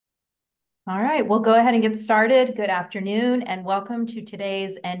All right, we'll go ahead and get started. Good afternoon and welcome to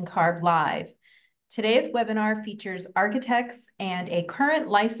today's NCARB Live. Today's webinar features architects and a current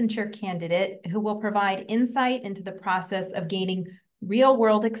licensure candidate who will provide insight into the process of gaining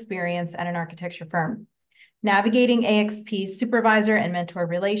real-world experience at an architecture firm, navigating AXP supervisor and mentor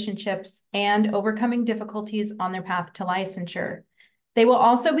relationships, and overcoming difficulties on their path to licensure. They will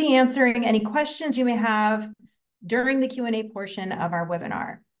also be answering any questions you may have during the Q&A portion of our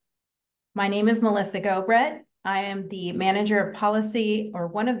webinar. My name is Melissa Gobret. I am the manager of policy, or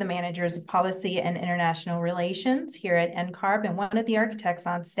one of the managers of policy and international relations here at NCARB and one of the architects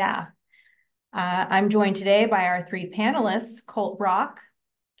on staff. I'm joined today by our three panelists, Colt Brock,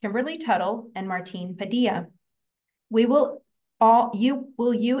 Kimberly Tuttle, and Martin Padilla. Will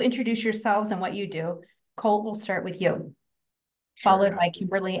you introduce yourselves and what you do? Colt, we'll start with you, followed by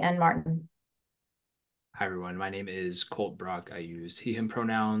Kimberly and Martin. Hi, everyone. My name is Colt Brock. I use he, him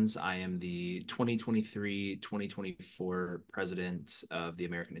pronouns. I am the 2023-2024 president of the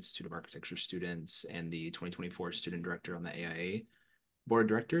American Institute of Architecture Students and the 2024 student director on the AIA board of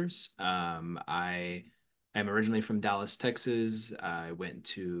directors. I am originally from Dallas, Texas. I went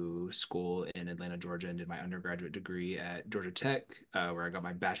to school in Atlanta, Georgia, and did my undergraduate degree at Georgia Tech, where I got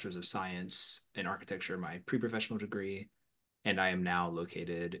my bachelor's of science in architecture, my pre-professional degree, and I am now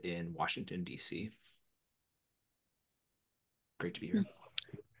located in Washington, D.C. Great to be here.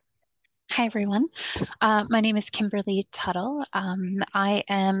 Hi, everyone. My name is Kimberly Tuttle. I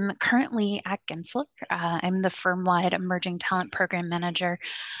am currently at Gensler. I'm the firm-wide Emerging Talent Program Manager.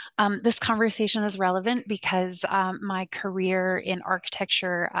 This conversation is relevant because my career in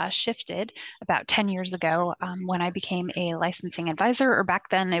architecture shifted about 10 years ago when I became a licensing advisor, or back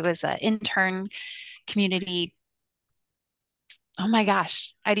then it was an intern community, oh my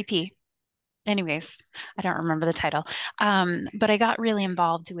gosh, IDP. Anyways, I don't remember the title, but I got really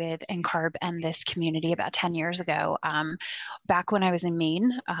involved with NCARB and this community about 10 years ago, back when I was in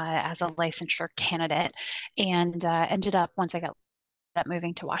Maine as a licensure candidate, and ended up, once I got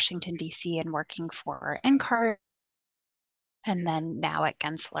moving to Washington, D.C. and working for NCARB, and then now at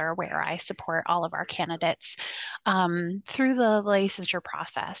Gensler, where I support all of our candidates through the licensure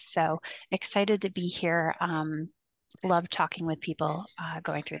process. So excited to be here. Love talking with people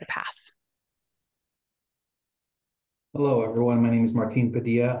going through the path. Hello, everyone. My name is Martin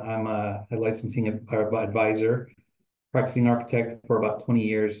Padilla. I'm a licensing advisor, practicing architect for about 20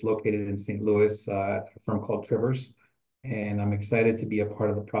 years, located in St. Louis, at a firm called Trivers. And I'm excited to be a part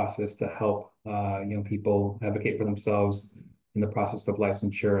of the process to help young people advocate for themselves in the process of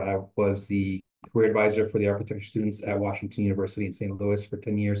licensure. I was the career advisor for the architecture students at Washington University in St. Louis for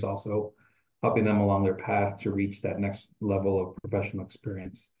 10 years, also helping them along their path to reach that next level of professional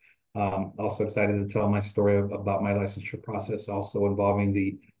experience. Also excited to tell my story about my licensure process, also involving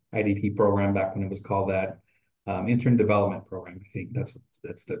the IDP program back when it was called that, intern development program. I think that's what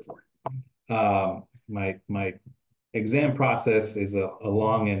that stood for. My exam process is a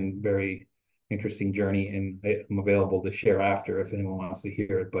long and very interesting journey, and I'm available to share after if anyone wants to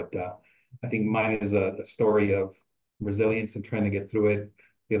hear it. But I think mine is a story of resilience and trying to get through it.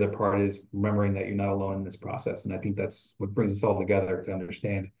 The other part is remembering that you're not alone in this process. And I think that's what brings us all together, to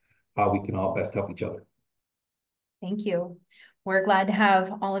understand how we can all best help each other. Thank you. We're glad to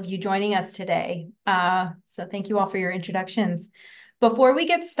have all of you joining us today. So thank you all for your introductions. Before we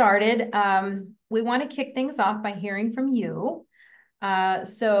get started, we want to kick things off by hearing from you.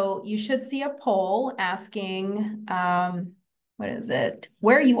 So you should see a poll asking,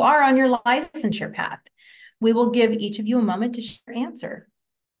 where you are on your licensure path. We will give each of you a moment to share your answer.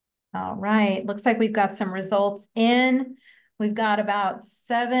 All right, looks like we've got some results in. We've got about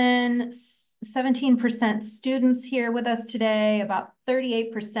 17% students here with us today. About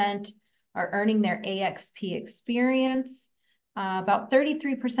 38% are earning their AXP experience. About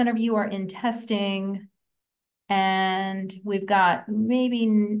 33% of you are in testing. And we've got maybe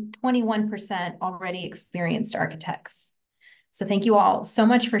 21% already experienced architects. So thank you all so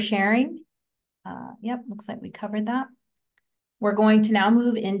much for sharing. Yep, looks like we covered that. We're going to now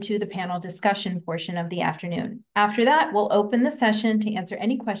move into the panel discussion portion of the afternoon. After that, we'll open the session to answer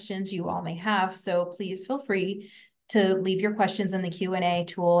any questions you all may have. So please feel free to leave your questions in the Q&A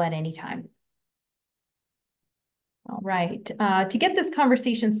tool at any time. All right, to get this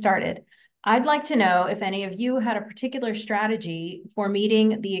conversation started, I'd like to know if any of you had a particular strategy for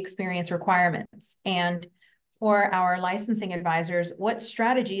meeting the experience requirements. And for our licensing advisors, what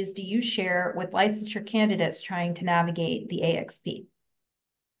strategies do you share with licensure candidates trying to navigate the AXP?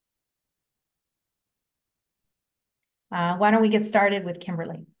 Why don't we get started with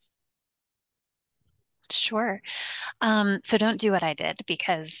Kimberly? Sure. So don't do what I did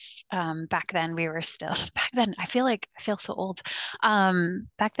because back then we were still back then I feel so old.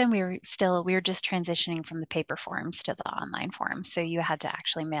 Back then we were just transitioning from the paper forms to the online forms. So you had to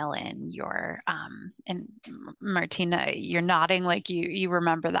actually mail in your and Martina, you're nodding like you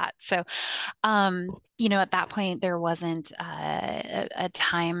remember that. So at that point there wasn't a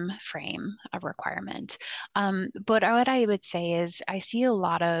time frame of requirement. But what I would say is I see a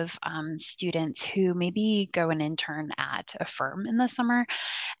lot of students who maybe go and intern at a firm in the summer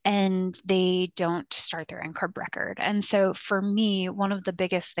and they don't start their NCARB record. And so for me, one of the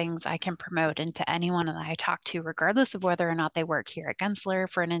biggest things I can promote into anyone that I talk to, regardless of whether or not they work here at Gensler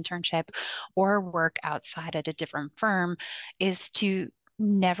for an internship or work outside at a different firm, is to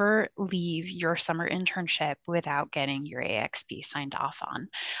never leave your summer internship without getting your AXP signed off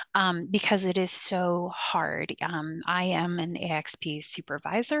on, because it is so hard. I am an AXP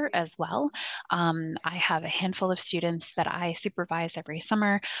supervisor as well. I have a handful of students that I supervise every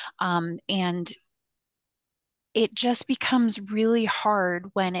summer, and it just becomes really hard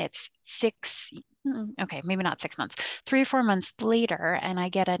when it's okay, maybe not 6 months, 3 or 4 months later, and I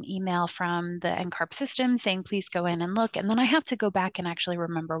get an email from the NCARB system saying, please go in and look. And then I have to go back and actually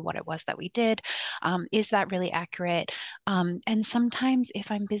remember what it was that we did. Is that really accurate? And sometimes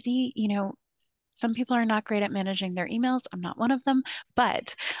if I'm busy, some people are not great at managing their emails. I'm not one of them,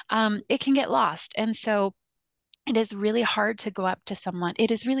 but it can get lost. And so it is really hard to go up to someone. It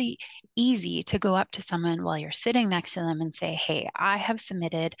is really easy to go up to someone while you're sitting next to them and say, hey, I have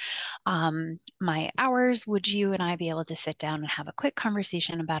submitted my hours. Would you and I be able to sit down and have a quick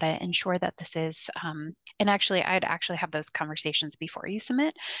conversation about it, ensure that this is, and actually, I'd actually have those conversations before you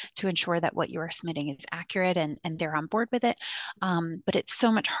submit to ensure that what you are submitting is accurate and they're on board with it. But it's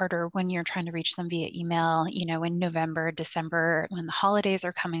so much harder when you're trying to reach them via email, in November, December, when the holidays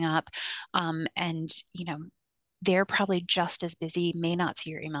are coming up. And they're probably just as busy, may not see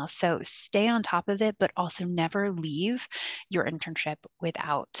your emails. So stay on top of it, but also never leave your internship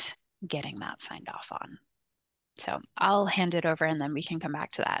without getting that signed off on. So I'll hand it over and then we can come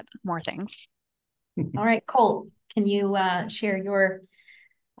back to that. More things. All right, Colt, can you share your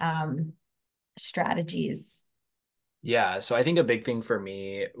strategies? Yeah, so I think a big thing for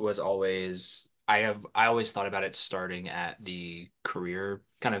me was always I always thought about it starting at the career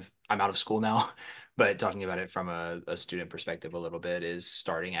kind of. I'm out of school now, but talking about it from a student perspective a little bit is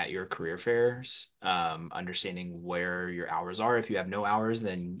starting at your career fairs, understanding where your hours are. If you have no hours,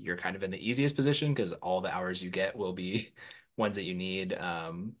 then you're kind of in the easiest position because all the hours you get will be ones that you need.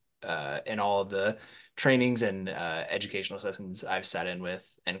 And all of the trainings and educational sessions I've sat in with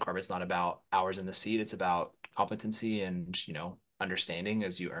NCARB, it's not about hours in the seat. It's about competency and, understanding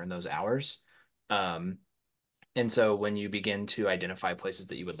as you earn those hours. And so when you begin to identify places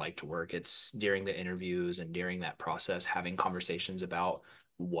that you would like to work, it's during the interviews and during that process, having conversations about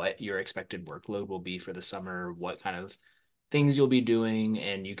what your expected workload will be for the summer, what kind of things you'll be doing,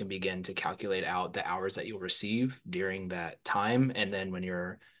 and you can begin to calculate out the hours that you'll receive during that time. And then when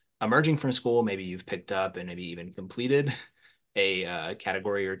you're emerging from school, maybe you've picked up and maybe even completed a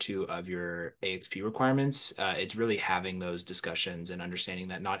category or two of your AXP requirements. It's really having those discussions and understanding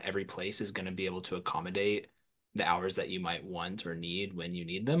that not every place is going to be able to accommodate the hours that you might want or need when you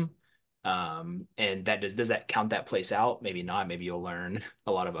need them. And that does that count that place out? Maybe not. Maybe you'll learn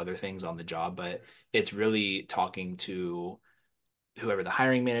a lot of other things on the job, but it's really talking to whoever the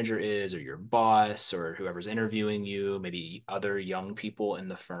hiring manager is or your boss or whoever's interviewing you, maybe other young people in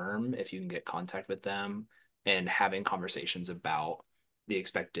the firm, if you can get contact with them and having conversations about the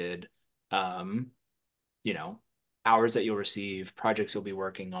expected, hours that you'll receive, projects you'll be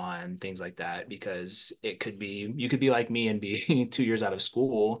working on, things like that, because you could be like me and be 2 years out of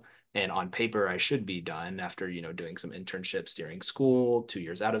school. And on paper, I should be done after, doing some internships during school, 2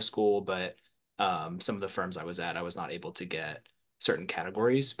 years out of school. But some of the firms I was at, I was not able to get certain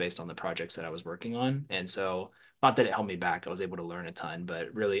categories based on the projects that I was working on. And so not that it held me back, I was able to learn a ton,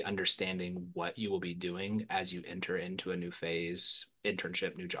 but really understanding what you will be doing as you enter into a new phase,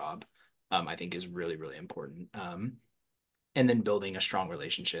 internship, new job, I think is really, really important. And then building a strong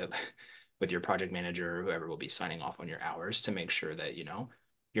relationship with your project manager or whoever will be signing off on your hours to make sure that,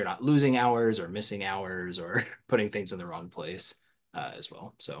 you're not losing hours or missing hours or putting things in the wrong place as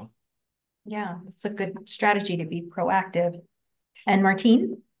well. So. Yeah, it's a good strategy to be proactive. And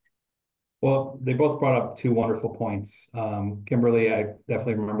Well, they both brought up two wonderful points. Kimberly, I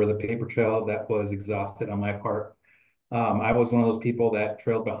definitely remember the paper trail that was exhausted on my part. I was one of those people that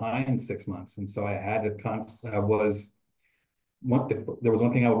trailed behind 6 months. And so I had to, if there was one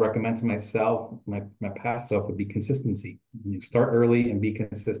thing I would recommend to myself, my past self would be consistency. You start early and be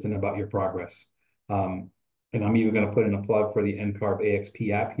consistent about your progress. And I'm even going to put in a plug for the NCARB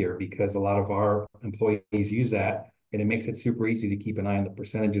AXP app here, because a lot of our employees use that, and it makes it super easy to keep an eye on the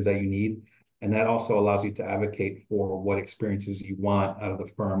percentages that you need. And that also allows you to advocate for what experiences you want out of the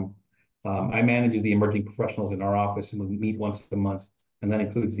firm. I manage the emerging professionals in our office, and we meet once a month, and that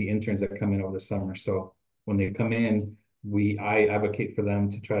includes the interns that come in over the summer. So when they come in, I advocate for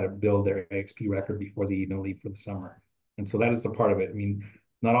them to try to build their AXP record before they even leave for the summer. And so that is a part of it. I mean,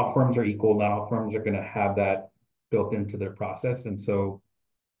 not all firms are equal. Not all firms are going to have that built into their process. And so,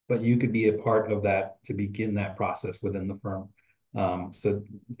 but you could be a part of that to begin that process within the firm. So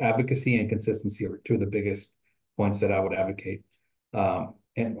advocacy and consistency are two of the biggest points that I would advocate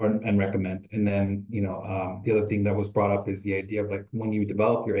and recommend. And then, the other thing that was brought up is the idea of, like, when you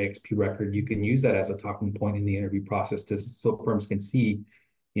develop your AXP record, you can use that as a talking point in the interview process so firms can see,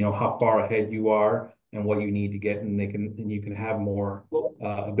 how far ahead you are and what you need to get, and you can have more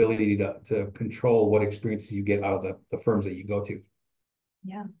ability to control what experiences you get out of the firms that you go to.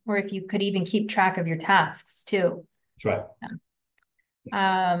 Yeah, or if you could even keep track of your tasks too. That's right.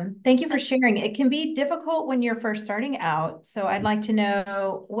 Yeah. Thank you for sharing. It can be difficult when you're first starting out. So I'd like to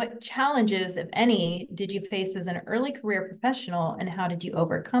know, what challenges, if any, did you face as an early career professional, and how did you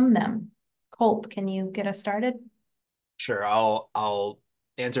overcome them? Colt, can you get us started? Sure, I'll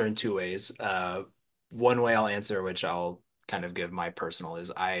answer in two ways. One way I'll answer, which I'll kind of give my personal,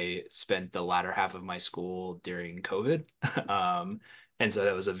 is I spent the latter half of my school during COVID. And so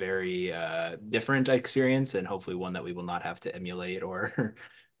that was a very different experience, and hopefully one that we will not have to emulate or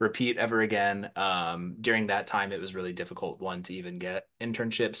repeat ever again. During that time, it was really difficult, one, to even get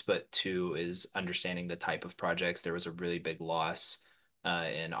internships, but two is understanding the type of projects. There was a really big loss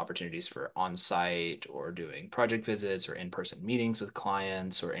in opportunities for on-site or doing project visits or in-person meetings with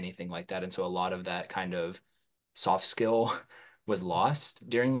clients or anything like that. And so a lot of that kind of soft skill was lost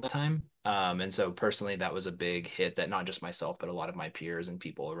during the time. And so personally, that was a big hit that not just myself, but a lot of my peers and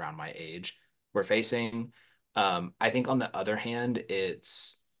people around my age were facing. I think on the other hand,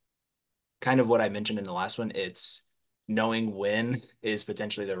 it's kind of what I mentioned in the last one. It's knowing when is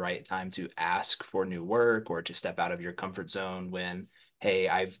potentially the right time to ask for new work or to step out of your comfort zone when, hey,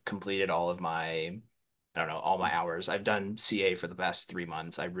 I've completed all of my, I don't know, all my hours. I've done CA for the past 3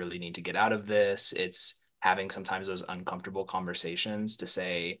 months. I really need to get out of this. It's having sometimes those uncomfortable conversations to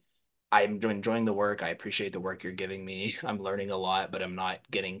say, I'm enjoying the work. I appreciate the work you're giving me. I'm learning a lot, but I'm not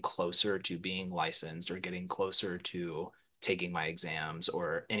getting closer to being licensed or getting closer to taking my exams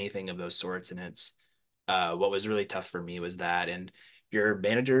or anything of those sorts. And it's what was really tough for me was that, and your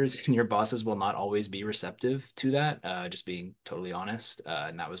managers and your bosses will not always be receptive to that, just being totally honest.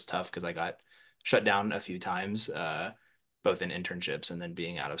 And that was tough because I got shut down a few times, both in internships and then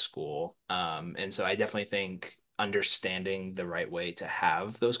being out of school. And so I definitely think understanding the right way to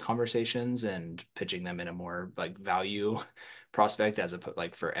have those conversations and pitching them in a more like value prospect as a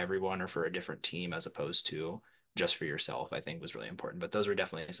like for everyone or for a different team as opposed to just for yourself, I think was really important. But those were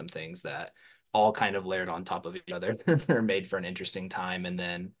definitely some things that all kind of layered on top of each other or made for an interesting time. And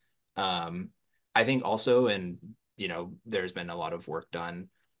then I think also, and there's been a lot of work done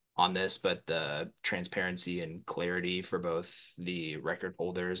on this, but the transparency and clarity for both the record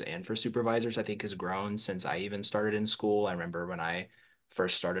holders and for supervisors, I think, has grown since I even started in school. I remember when I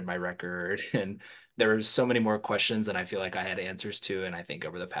first started my record, and there were so many more questions than I feel like I had answers to. And I think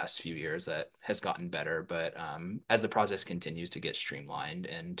over the past few years that has gotten better. But as the process continues to get streamlined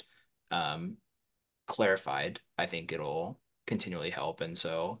and clarified, I think it'll continually help. And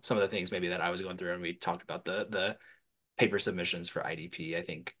so some of the things maybe that I was going through, and we talked about the paper submissions for IDP, I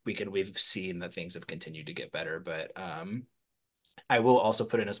think we've seen that things have continued to get better. But I will also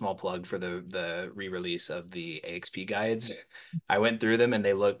put in a small plug for the re-release of the AXP guides. I went through them and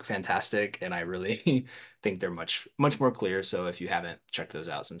they look fantastic, and I really think they're much more clear. So if you haven't checked those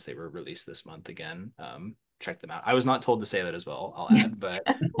out since they were released this month again, check them out. I was not told to say that as well, I'll add, but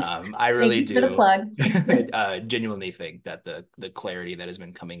I really Thank you for the plug. Genuinely think that the clarity that has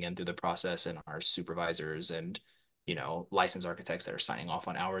been coming in through the process and our supervisors and licensed architects that are signing off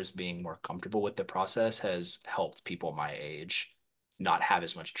on hours being more comfortable with the process has helped people my age not have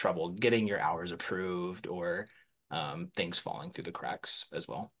as much trouble getting your hours approved or things falling through the cracks as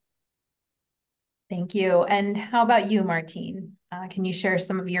well. Thank you. And how about you, Martine? Can you share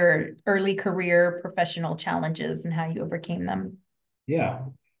some of your early career professional challenges and how you overcame them? Yeah.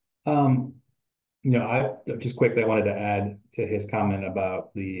 I just quickly, I wanted to add to his comment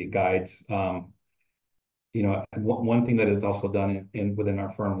about the guides. One thing that is also done within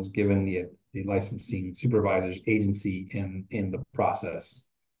our firm is given the licensing supervisors agency in the process,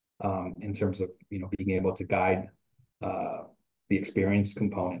 in terms of being able to guide the experience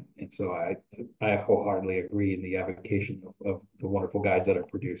component. And so I wholeheartedly agree in the advocacy of the wonderful guides that are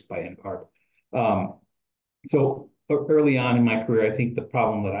produced by NCARB. So early on in my career, I think the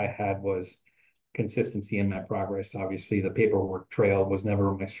problem that I had was consistency in my progress. Obviously, the paperwork trail was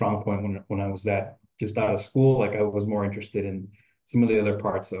never my strong point when I was just out of school. Like, I was more interested in some of the other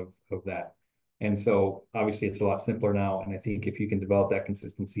parts of that. And so obviously it's a lot simpler now. And I think if you can develop that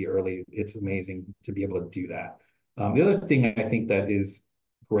consistency early, it's amazing to be able to do that. The other thing I think that is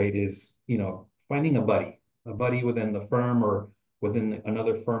great is, finding a buddy within the firm or within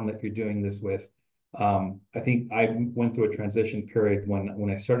another firm that you're doing this with. I think I went through a transition period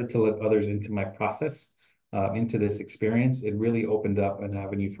when I started to let others into my process, into this experience. It really opened up an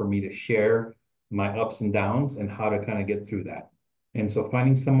avenue for me to share my ups and downs and how to kind of get through that. And so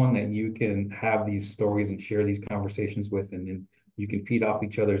finding someone that you can have these stories and share these conversations with, and then you can feed off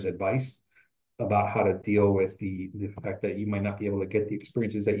each other's advice about how to deal with the fact that you might not be able to get the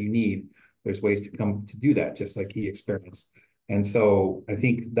experiences that you need. There's ways to come to do that, just like he experienced. And so I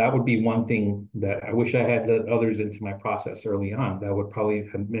think that would be one thing that I wish I had let others into my process early on. That would probably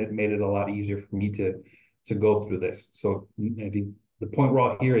have made it a lot easier for me to go through this. So I think the point we're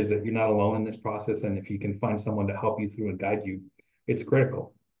all here is that you're not alone in this process. And if you can find someone to help you through and guide you, it's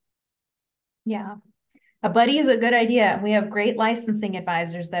critical. Yeah. A buddy is a good idea. We have great licensing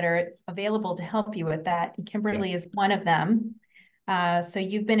advisors that are available to help you with that. Kimberly is one of them. So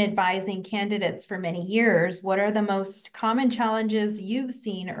you've been advising candidates for many years. What are the most common challenges you've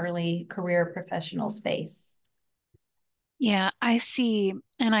seen early career professionals face? Yeah, I see,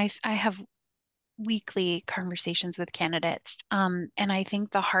 and I have weekly conversations with candidates. And I think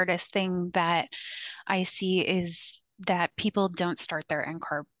the hardest thing that I see is that people don't start their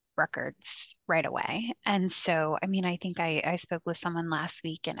NCARB records right away. And so, I mean, I think I spoke with someone last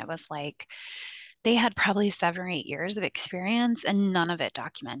week and it was like they had probably 7 or 8 years of experience and none of it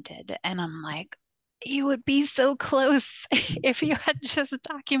documented. And I'm like, you would be so close if you had just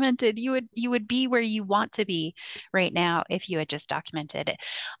documented. You would be where you want to be right now if you had just documented it.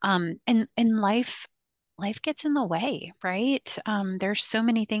 And life gets in the way, right? There's so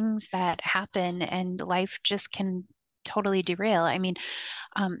many things that happen and life just can totally derail. I mean,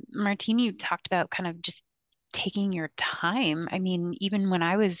 Martine, you talked about kind of just taking your time. I mean, even when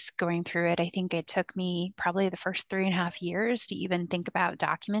I was going through it, I think it took me probably the first 3.5 years to even think about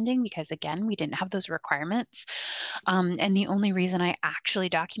documenting because, again, we didn't have those requirements. And the only reason I actually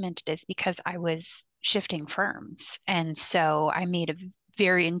documented is because I was shifting firms. And so I made a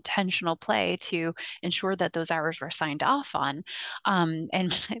very intentional play to ensure that those hours were signed off on.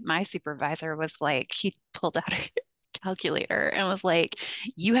 And my supervisor was like, he pulled out a calculator and was like,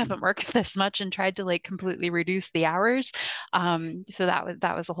 you haven't worked this much and tried to like completely reduce the hours. So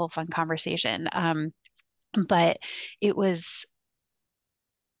that was a whole fun conversation. But it was,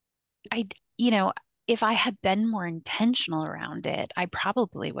 I, you know, if I had been more intentional around it, I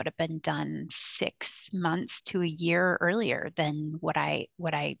probably would have been done 6 months to a year earlier than what I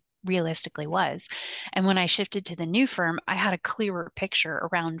realistically was. And when I shifted to the new firm, I had a clearer picture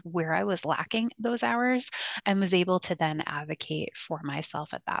around where I was lacking those hours and was able to then advocate for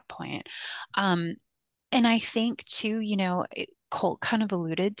myself at that point. Um, and I think too, Colt kind of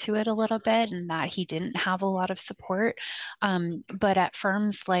alluded to it a little bit and that he didn't have a lot of support. But at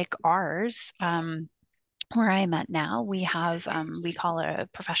firms like ours, where I'm at now, we have, we call it a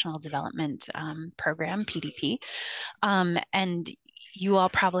professional development program, PDP. And you all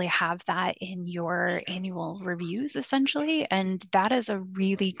probably have that in your annual reviews, essentially. And that is a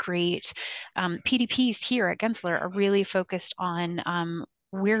really great, PDPs here at Gensler are really focused on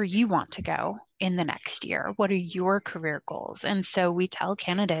where you want to go in the next year. What are your career goals? And so we tell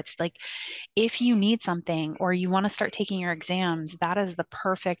candidates, like, if you need something or you want to start taking your exams, that is the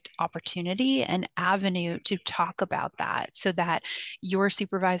perfect opportunity and avenue to talk about that so that your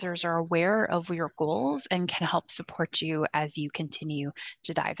supervisors are aware of your goals and can help support you as you continue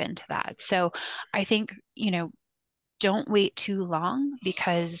to dive into that. So I think, don't wait too long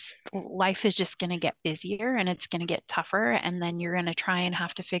because life is just going to get busier and it's going to get tougher. And then you're going to try and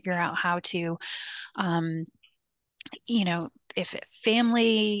have to figure out how to, um, if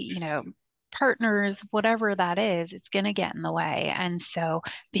family, partners, whatever that is, it's going to get in the way. And so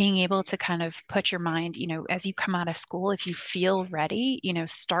being able to kind of put your mind, as you come out of school, if you feel ready,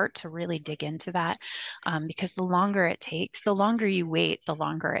 start to really dig into that, because the longer it takes, the longer you wait, the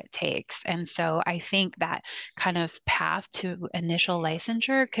longer it takes. And so I think that kind of path to initial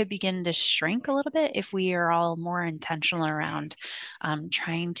licensure could begin to shrink a little bit if we are all more intentional around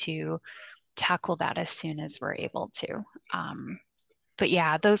trying to tackle that as soon as we're able to.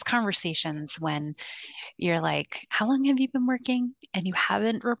 yeah, those conversations when you're like, how long have you been working? And you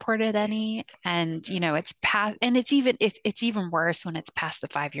haven't reported any. And, you know, it's past, and it's even worse when it's past the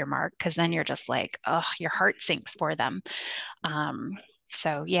 5 year mark, because then you're just like, oh, your heart sinks for them. Um,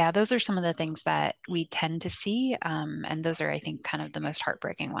 so yeah, those are some of the things that we tend to see. And those are, I think, kind of the most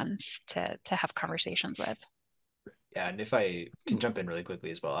heartbreaking ones to have conversations with. Yeah, and if I can jump in really quickly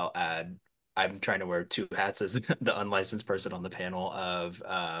as well, I'll add I'm trying to wear two hats as the unlicensed person on the panel of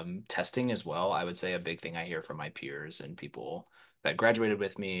testing as well. I would say a big thing I hear from my peers and people that graduated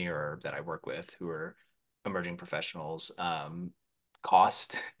with me or that I work with who are emerging professionals.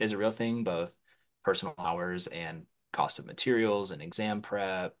 Cost is a real thing, both personal hours and cost of materials and exam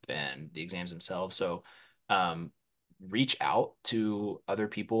prep and the exams themselves. So um, reach out to other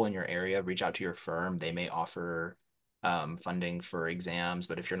people in your area, reach out to your firm. They may offer funding for exams,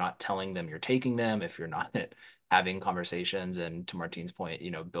 but if you're not telling them you're taking them, if you're not having conversations, and to Martine's point,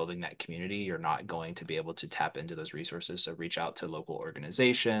 you know, building that community, you're not going to be able to tap into those resources. So reach out to local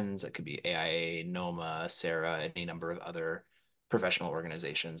organizations. It could be AIA, NOMA, SARA, any number of other professional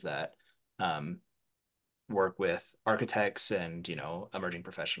organizations that work with architects and, you know, emerging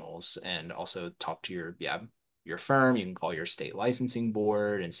professionals, and also talk to your firm. You can call your state licensing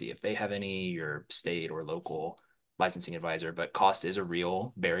board and see if they have any, your state or local licensing advisor. But cost is a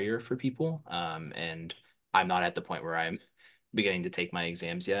real barrier for people. And I'm not at the point where I'm beginning to take my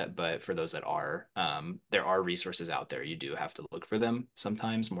exams yet, but for those that are, there are resources out there. You do have to look for them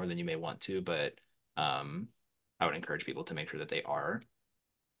sometimes more than you may want to, but I would encourage people to make sure that they are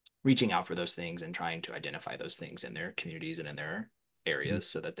reaching out for those things and trying to identify those things in their communities and in their areas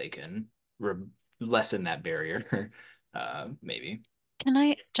so that they can lessen that barrier, maybe. Can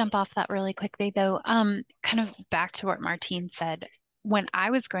I jump off that really quickly though? Kind of back to what Martine said. When I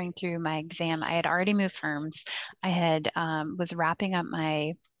was going through my exam, I had already moved firms. I had was wrapping up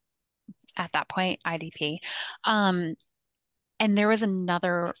my, at that point, IDP. Um, and there was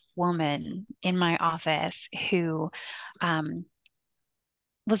another woman in my office who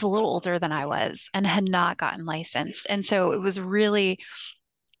was a little older than I was and had not gotten licensed. And so it was really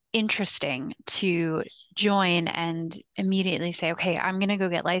interesting to join and immediately say, okay, I'm going to go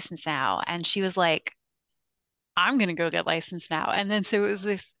get licensed now. And she was like, I'm going to go get licensed now. And then so it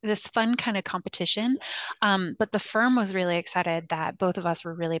was this fun kind of competition. But the firm was really excited that both of us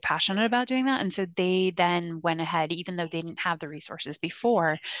were really passionate about doing that. And so they then went ahead, even though they didn't have the resources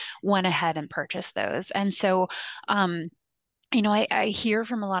before, went ahead and purchased those. And so you know, I hear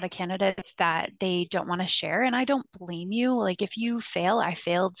from a lot of candidates that they don't want to share, and I don't blame you. Like if you fail, I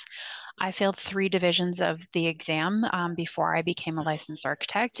failed 3 divisions of the exam before I became a licensed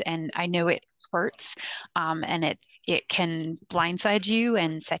architect, and I know it hurts, and it can blindside you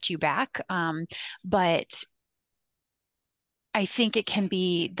and set you back. But I think it can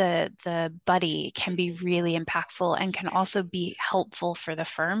be the buddy can be really impactful and can also be helpful for the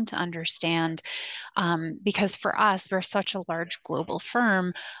firm to understand, because for us, we're such a large global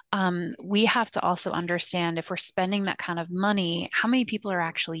firm. We have to also understand if we're spending that kind of money, how many people are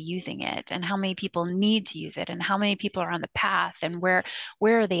actually using it, and how many people need to use it, and how many people are on the path, and where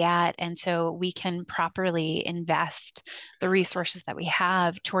are they at, and so we can properly invest the resources that we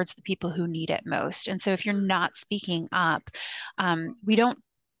have towards the people who need it most. And so if you're not speaking up, we don't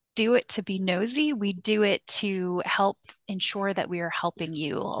do it to be nosy. We do it to help ensure that we are helping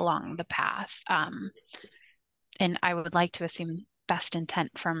you along the path. And I would like to assume best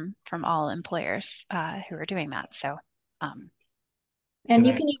intent from all employers who are doing that. So, and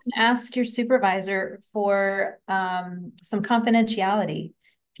you can even ask your supervisor for some confidentiality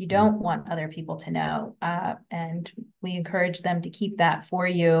if you don't want other people to know. And we encourage them to keep that for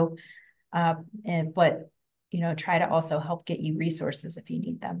you. But you know, try to also help get you resources if you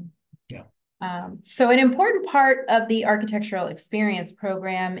need them. Yeah. So an important part of the architectural experience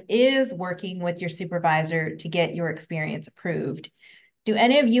program is working with your supervisor to get your experience approved. Do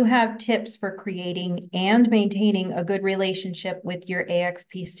any of you have tips for creating and maintaining a good relationship with your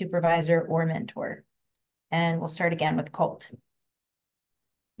AXP supervisor or mentor? And we'll start again with Colt.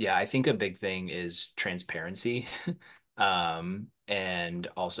 Yeah, I think a big thing is transparency, and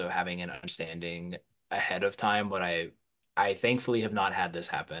also having an understanding ahead of time. What I thankfully have not had this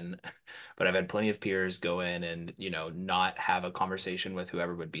happen, but I've had plenty of peers go in and, you know, not have a conversation with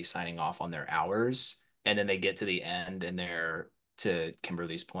whoever would be signing off on their hours. And then they get to the end and to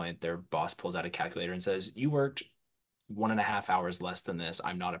Kimberly's point, their boss pulls out a calculator and says, you worked 1.5 hours less than this.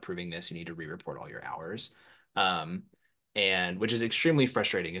 I'm not approving this. You need to re-report all your hours. And which is extremely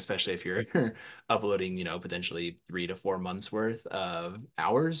frustrating, especially if you're uploading, you know, potentially 3 to 4 months worth of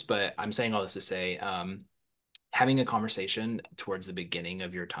hours. But I'm saying all this to say, having a conversation towards the beginning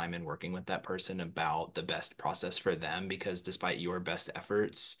of your time and working with that person about the best process for them, because despite your best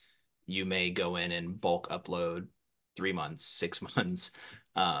efforts, you may go in and bulk upload 3 months, 6 months,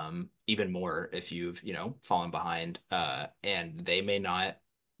 even more if you've, fallen behind, and they may not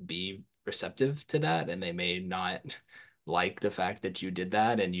be receptive to that, and they may not like the fact that you did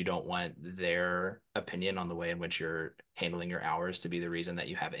that, and you don't want their opinion on the way in which you're handling your hours to be the reason that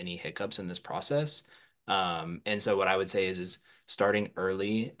you have any hiccups in this process. And so what I would say is starting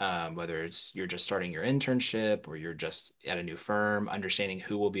early, whether it's you're just starting your internship or you're just at a new firm, understanding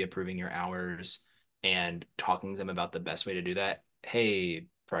who will be approving your hours and talking to them about the best way to do that. Hey,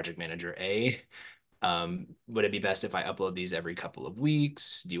 project manager A, would it be best if I upload these every couple of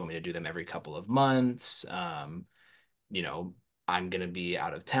weeks? Do you want me to do them every couple of months? You know, I'm going to be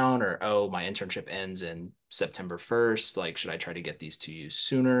out of town, or, oh, my internship ends in September 1st. Like, should I try to get these to you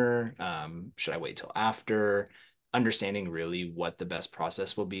sooner? Should I wait till after? Understanding really what the best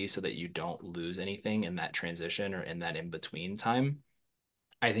process will be so that you don't lose anything in that transition or in that in between time,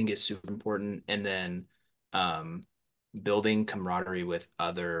 I think is super important. And then um, building camaraderie with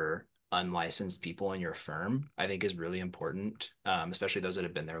other unlicensed people in your firm, I think is really important, especially those that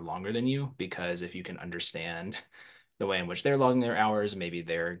have been there longer than you, because if you can understand the way in which they're logging their hours, maybe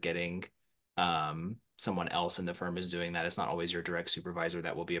they're getting someone else in the firm is doing that. It's not always your direct supervisor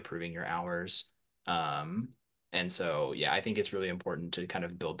that will be approving your hours. And so, yeah, I think it's really important to kind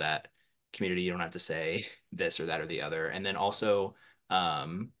of build that community. You don't have to say this or that or the other. And then also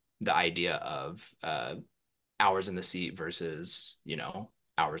the idea of hours in the seat versus,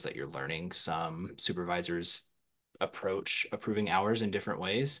 hours that you're learning. Some supervisors approach approving hours in different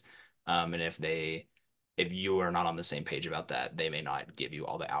ways. And if you are not on the same page about that, they may not give you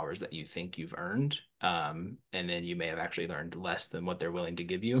all the hours that you think you've earned. And then you may have actually learned less than what they're willing to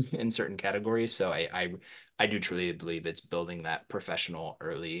give you in certain categories. So I do truly believe it's building that professional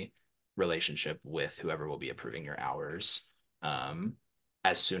early relationship with whoever will be approving your hours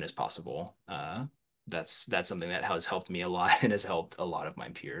as soon as possible. That's something that has helped me a lot and has helped a lot of my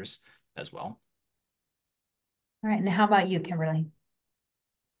peers as well. All right. And how about you, Kimberly?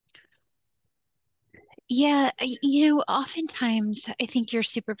 Yeah, oftentimes I think you're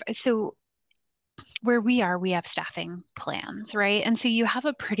super, so where we are, we have staffing plans, right? And so you have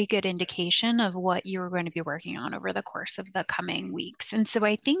a pretty good indication of what you're going to be working on over the course of the coming weeks. And so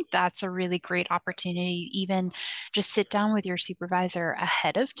I think that's a really great opportunity, even just sit down with your supervisor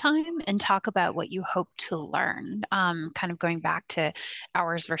ahead of time and talk about what you hope to learn, kind of going back to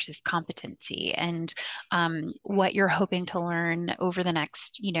hours versus competency, and what you're hoping to learn over the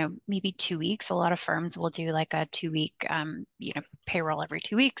next, maybe 2 weeks. A lot of firms will do like a 2 week, payroll every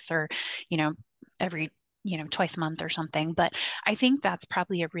 2 weeks, or, every twice a month or something. But I think that's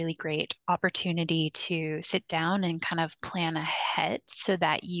probably a really great opportunity to sit down and kind of plan ahead so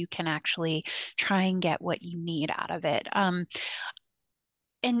that you can actually try and get what you need out of it.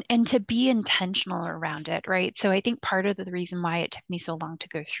 And to be intentional around it, right? So I think part of the reason why it took me so long to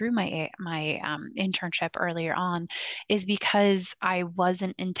go through my internship earlier on is because I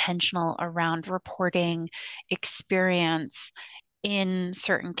wasn't intentional around reporting experience in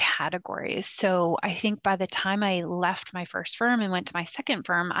certain categories. So I think by the time I left my first firm and went to my second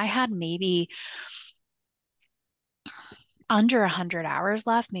firm, I had maybe under 100 hours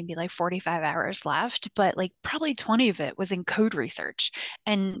left, maybe like 45 hours left, but like probably 20 of it was in code research.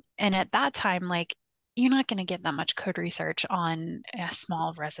 And at that time, like, you're not going to get that much code research on a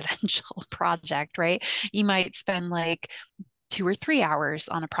small residential project, right? You might spend like 2 or 3 hours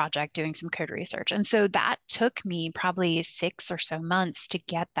on a project doing some code research. And so that took me probably 6 or so months to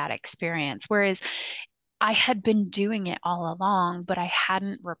get that experience. Whereas I had been doing it all along, but I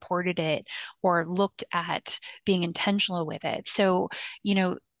hadn't reported it or looked at being intentional with it. So,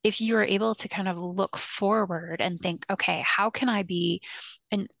 if you are able to kind of look forward and think, okay, how can I be,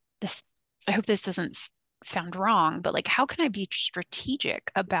 and this, I hope this doesn't sound wrong, but like, how can I be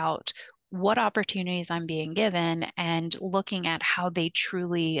strategic about what opportunities I'm being given and looking at how they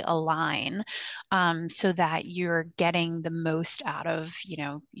truly align, so that you're getting the most out of,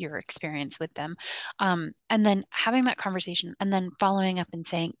 your experience with them. And then having that conversation and then following up and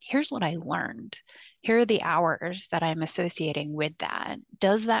saying, here's what I learned. Here are the hours that I'm associating with that.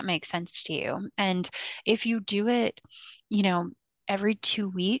 Does that make sense to you? And if you do it, every 2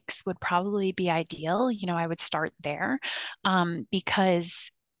 weeks would probably be ideal. I would start there, because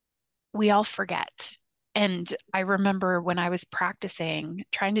we all forget. And I remember when I was practicing,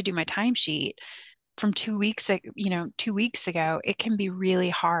 trying to do my timesheet, from 2 weeks, 2 weeks ago, it can be really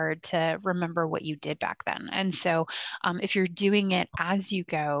hard to remember what you did back then. And so if you're doing it as you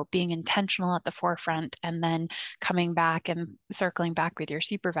go, being intentional at the forefront and then coming back and circling back with your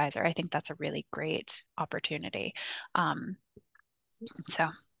supervisor, I think that's a really great opportunity. So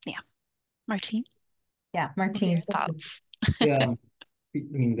yeah, Martine, Yeah, what are your Martine. thoughts? Yeah, I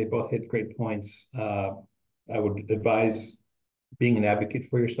mean, they both hit great points. I would advise being an advocate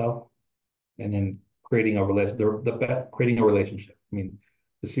for yourself and then creating a creating a relationship. I mean,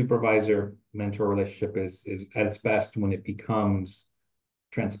 the supervisor mentor relationship is at its best when it becomes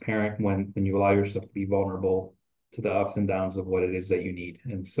transparent, when you allow yourself to be vulnerable to the ups and downs of what it is that you need.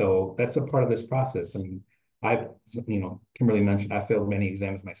 And so that's a part of this process. I mean, I've, Kimberly mentioned I failed many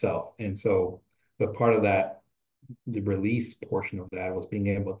exams myself. And so the part of that, the release portion of that was being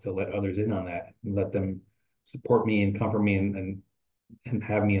able to let others in on that and let them support me and comfort me and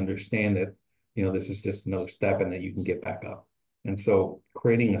have me understand that, this is just another step and that you can get back up. And so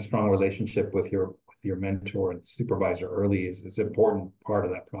creating a strong relationship with your mentor and supervisor early is an important part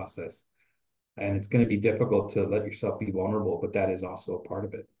of that process. And it's going to be difficult to let yourself be vulnerable, but that is also a part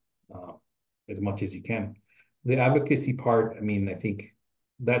of it, as much as you can. The advocacy part, I mean, I think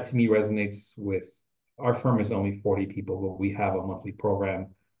that to me resonates with our firm is only 40 people, but we have a monthly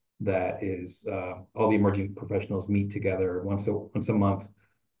program that is all the emerging professionals meet together once a month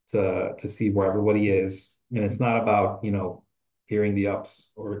to see where everybody is. And it's not about, hearing the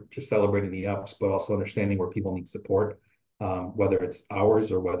ups or just celebrating the ups, but also understanding where people need support, whether it's ours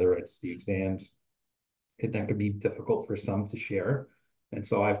or whether it's the exams. That could be difficult for some to share. And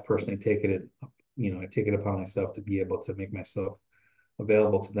so I've personally taken it, I take it upon myself to be able to make myself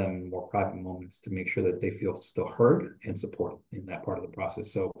available to them in more private moments to make sure that they feel still heard and supported in that part of the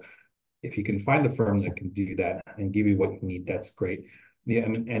process. So if you can find a firm that can do that and give you what you need, that's great. Yeah, I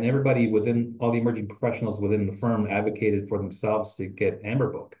mean, and everybody within all the emerging professionals within the firm advocated for themselves to get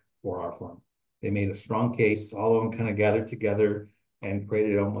Amber Book for our firm. They made a strong case. All of them kind of gathered together and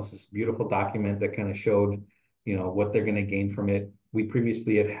created almost this beautiful document that kind of showed, what they're going to gain from it. We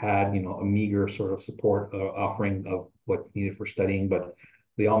previously had, a meager sort of support offering of what's needed for studying, but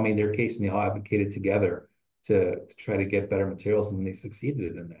they all made their case and they all advocated together to try to get better materials, and they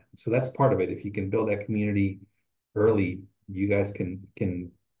succeeded in that. So that's part of it. If you can build that community early, you guys can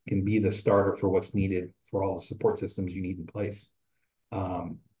be the starter for what's needed for all the support systems you need in place.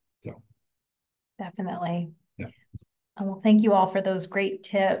 So Definitely. Yeah. Well, thank you all for those great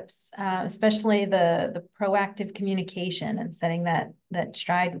tips, especially the proactive communication and setting that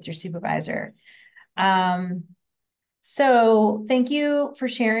stride with your supervisor. So thank you for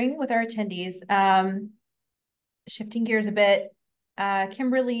sharing with our attendees. Shifting gears a bit,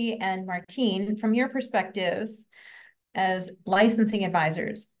 Kimberly and Martine, from your perspectives as licensing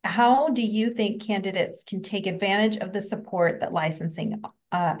advisors, how do you think candidates can take advantage of the support that licensing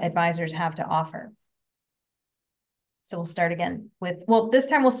advisors have to offer? So we'll start again with, this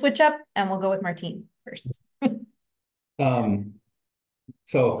time we'll switch up and we'll go with Martine first.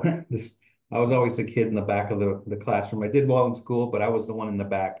 So I was always the kid in the back of the classroom. I did well in school, but I was the one in the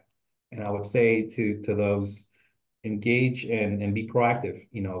back. And I would say to those, engage and be proactive.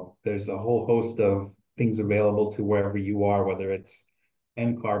 There's a whole host of things available to wherever you are, whether it's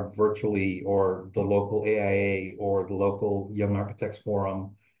NCARB virtually or the local AIA or the local Young Architects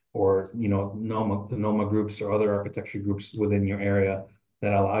Forum or, the NOMA groups or other architecture groups within your area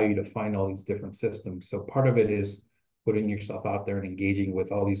that allow you to find all these different systems. So part of it is putting yourself out there and engaging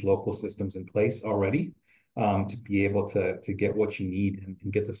with all these local systems in place already to be able to get what you need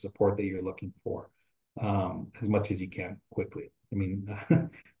and get the support that you're looking for as much as you can quickly. I mean,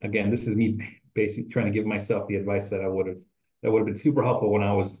 again, this is me basically trying to give myself the advice that would have been super helpful when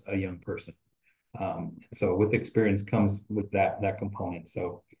I was a young person. So with experience comes with that component.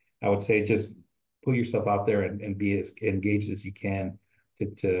 So I would say just put yourself out there and be as engaged as you can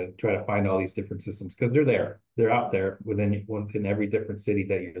to try to find all these different systems, because they're out there within every different city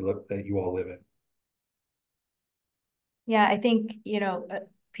that you all live in. Yeah, I think,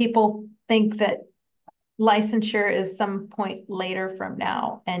 people think that licensure is some point later from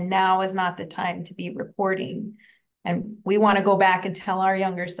now, and now is not the time to be reporting. And we want to go back and tell our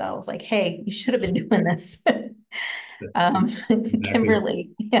younger selves, like, hey, you should have been doing this. Exactly.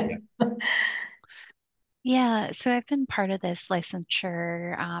 Kimberly. Yeah. Yeah, so I've been part of this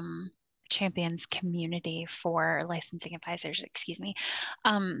licensure champions community for licensing advisors,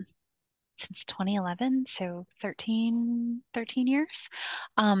 since 2011, so 13 years.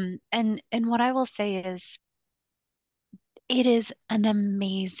 And what I will say is it is an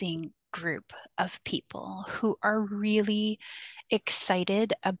amazing group of people who are really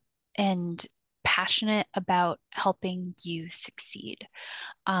excited and passionate about helping you succeed.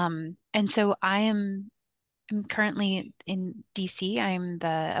 And so I'm currently in DC. I'm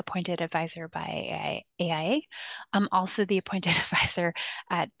the appointed advisor by AIA. I'm also the appointed advisor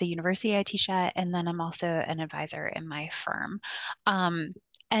at the university I teach at, and then I'm also an advisor in my firm.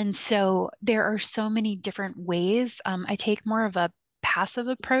 And so there are so many different ways. I take more of a passive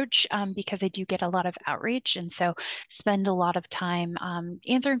approach because I do get a lot of outreach, and so spend a lot of time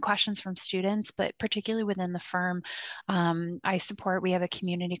answering questions from students, but particularly within the firm, we have a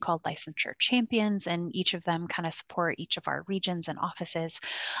community called Licensure Champions, and each of them kind of support each of our regions and offices.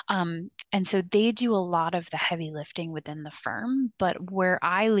 And so they do a lot of the heavy lifting within the firm, but where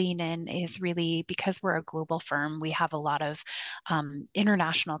I lean in is really because we're a global firm, we have a lot of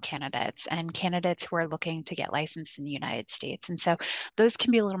international candidates and candidates who are looking to get licensed in the United States. And so those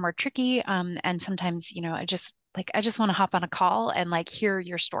can be a little more tricky. And sometimes, I just want to hop on a call and like hear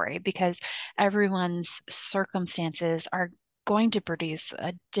your story, because everyone's circumstances are going to produce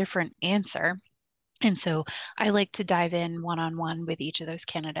a different answer. And so I like to dive in one-on-one with each of those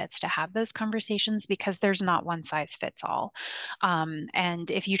candidates to have those conversations, because there's not one size fits all. And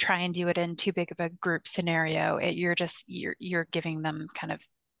if you try and do it in too big of a group scenario, you're giving them kind of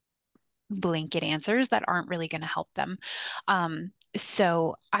blanket answers that aren't really going to help them.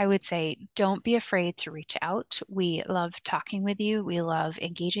 So I would say, don't be afraid to reach out. We love talking with you. We love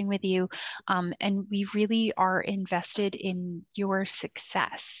engaging with you. And we really are invested in your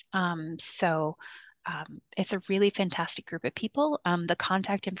success. It's a really fantastic group of people. The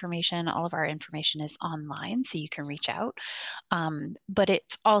contact information, all of our information is online, so you can reach out. But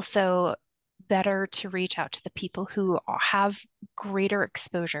it's also better to reach out to the people who have greater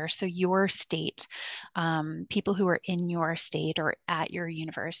exposure. So your state, people who are in your state or at your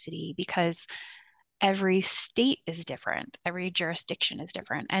university, because every state is different, every jurisdiction is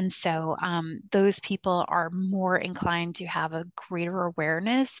different. And so those people are more inclined to have a greater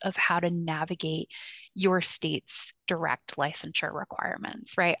awareness of how to navigate your state's direct licensure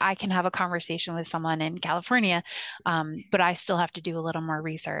requirements, right? I can have a conversation with someone in California, but I still have to do a little more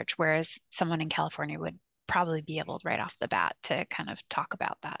research, whereas someone in California would probably be able right off the bat to kind of talk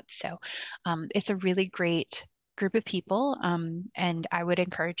about that. So it's a really great group of people. And I would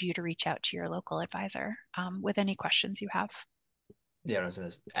encourage you to reach out to your local advisor with any questions you have. Yeah, I was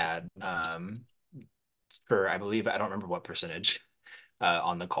going to add, I believe, I don't remember what percentage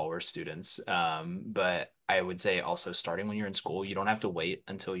on the call were students, but I would say also, starting when you're in school, you don't have to wait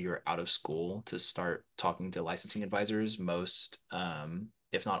until you're out of school to start talking to licensing advisors. Most,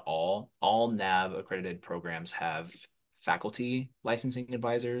 if not all NAB accredited programs have faculty licensing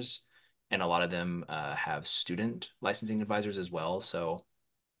advisors, and a lot of them have student licensing advisors as well. So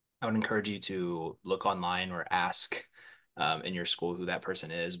I would encourage you to look online or ask in your school who that person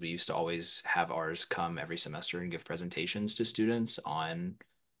is. We used to always have ours come every semester and give presentations to students on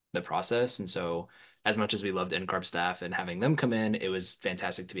the process. And so, as much as we loved NCARB staff and having them come in, it was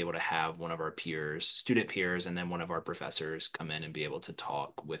fantastic to be able to have one of our peers, student peers, and then one of our professors come in and be able to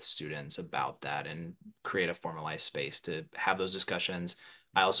talk with students about that and create a formalized space to have those discussions.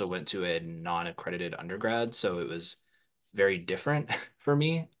 I also went to a non-accredited undergrad, so it was very different for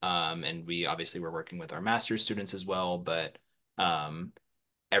me. And we obviously were working with our master's students as well, but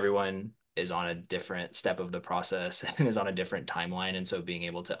everyone is on a different step of the process and is on a different timeline. And so being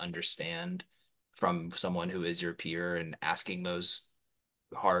able to understand from someone who is your peer and asking those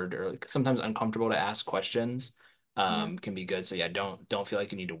hard or sometimes uncomfortable to ask questions can be good. So yeah, don't feel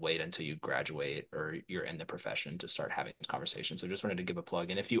like you need to wait until you graduate or you're in the profession to start having this conversation. So just wanted to give a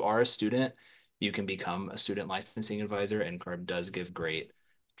plug. And if you are a student, you can become a student licensing advisor, and NCARB does give great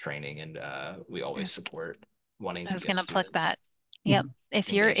training, and we always support wanting to get students. I was going to plug that. Yep. If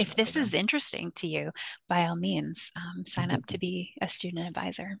this is program. Interesting to you, by all means, sign up to be a student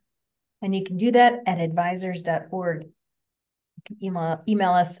advisor. And you can do that at advisors.org. You can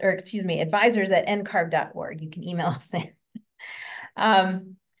email us, or excuse me, advisors@ncarb.org. You can email us there.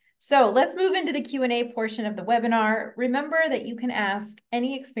 So let's move into the Q&A portion of the webinar. Remember that you can ask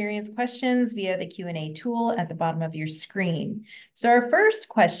any experience questions via the Q&A tool at the bottom of your screen. So our first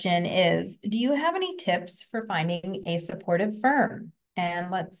question is, do you have any tips for finding a supportive firm? And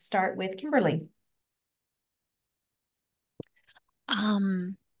let's start with Kimberly.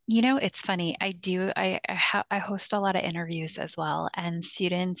 It's funny. I host a lot of interviews as well, and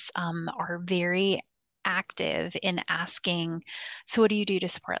students are very active in asking, so what do you do to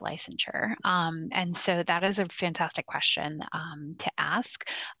support licensure? And so that is a fantastic question to ask.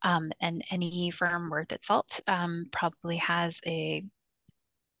 And any firm worth its salt probably has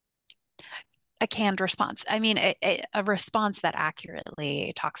a canned response. I mean, a response that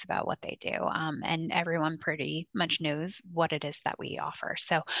accurately talks about what they do. And everyone pretty much knows what it is that we offer.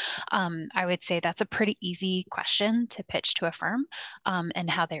 So I would say that's a pretty easy question to pitch to a firm, and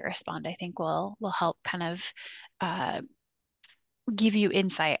how they respond, I think will help kind of give you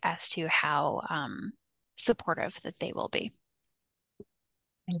insight as to how supportive that they will be.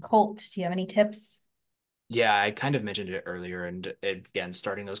 And Colt, do you have any tips? Yeah, I kind of mentioned it earlier, and again,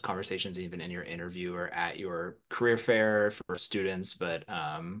 starting those conversations even in your interview or at your career fair for students, but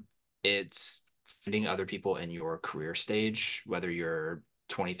it's finding other people in your career stage, whether you're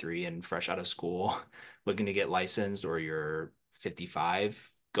 23 and fresh out of school looking to get licensed, or you're 55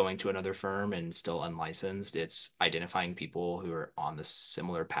 going to another firm and still unlicensed. It's identifying people who are on the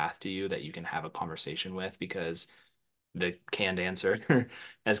similar path to you that you can have a conversation with, because the canned answer,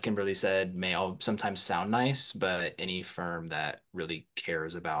 as Kimberly said, may all sometimes sound nice, but any firm that really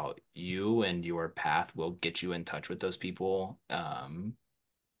cares about you and your path will get you in touch with those people.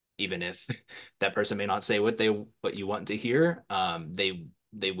 Even if that person may not say what you want to hear,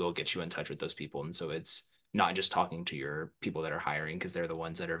 they will get you in touch with those people. And so it's not just talking to your people that are hiring, because they're the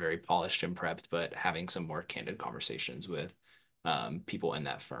ones that are very polished and prepped, but having some more candid conversations with people in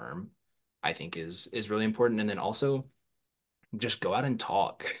that firm, I think is really important. And then also just go out and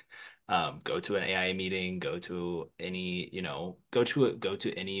talk. Go to an AIA meeting, go to any, go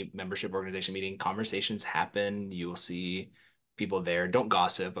to any membership organization meeting. Conversations happen. You will see people there. Don't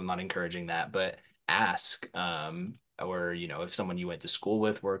gossip. I'm not encouraging that, but ask. Or, if someone you went to school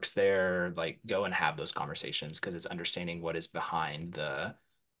with works there, like go and have those conversations, because it's understanding what is behind the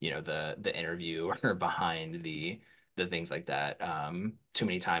interview, or behind the things like that. Too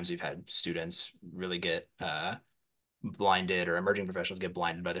many times we've had students really get blinded, or emerging professionals get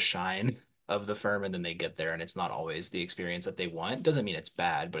blinded by the shine of the firm, and then they get there and it's not always the experience that they want. Doesn't mean it's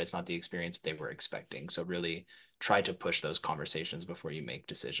bad, but it's not the experience that they were expecting. So really try to push those conversations before you make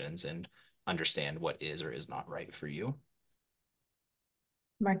decisions, and understand what is or is not right for you.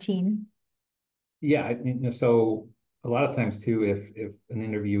 Martine? Yeah, so a lot of times too, if an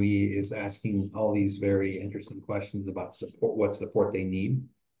interviewee is asking all these very interesting questions about support, what support they need,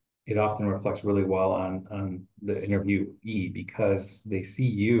 it often reflects really well on the interviewee, because they see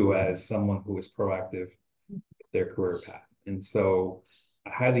you as someone who is proactive with their career path. And so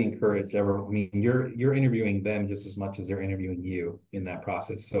I highly encourage everyone. I mean, you're interviewing them just as much as they're interviewing you in that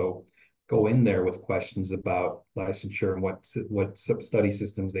process. So go in there with questions about licensure and what study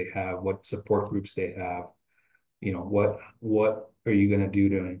systems they have, what support groups they have. What are you going to do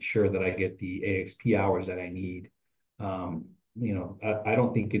to ensure that I get the AXP hours that I need? I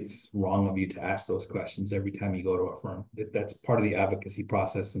don't think it's wrong of you to ask those questions every time you go to a firm. That's part of the advocacy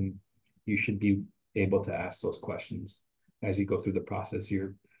process, and you should be able to ask those questions as you go through the process.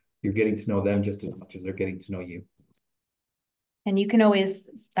 You're getting to know them just as much as they're getting to know you. And you can always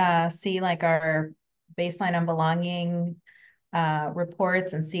see like our baseline on belonging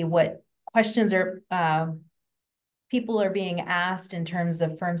reports, and see what questions are people are being asked in terms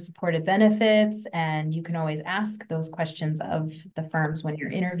of firm supported benefits. And you can always ask those questions of the firms when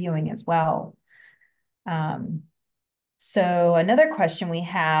you're interviewing as well. So another question we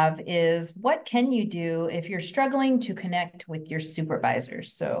have is, what can you do if you're struggling to connect with your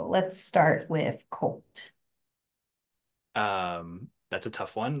supervisors? So let's start with Colt. That's a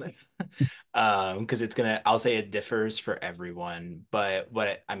tough one. Because I'll say it differs for everyone, but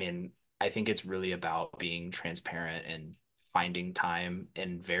I think it's really about being transparent and finding time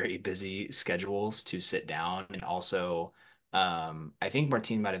in very busy schedules to sit down. And also, I think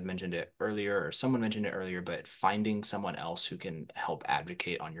Martine might have mentioned it earlier, or someone mentioned it earlier, but finding someone else who can help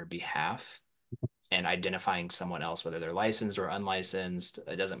advocate on your behalf, and identifying someone else, whether they're licensed or unlicensed,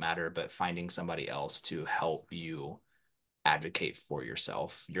 it doesn't matter, but finding somebody else to help you advocate for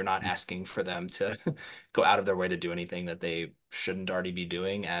yourself. You're not asking for them to go out of their way to do anything that they shouldn't already be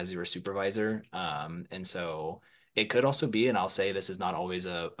doing as your supervisor. And so it could also be, and I'll say this is not always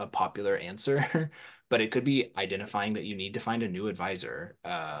a popular answer, but it could be identifying that you need to find a new advisor,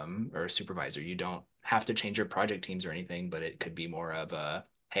 or a supervisor. You don't have to change your project teams or anything, but it could be more of a,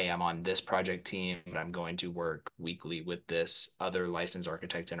 hey, I'm on this project team, but I'm going to work weekly with this other licensed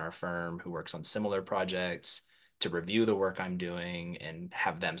architect in our firm who works on similar projects, to review the work I'm doing and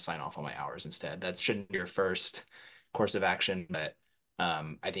have them sign off on my hours instead. That shouldn't be your first course of action, but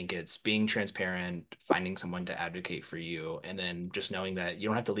I think it's being transparent, finding someone to advocate for you, and then just knowing that you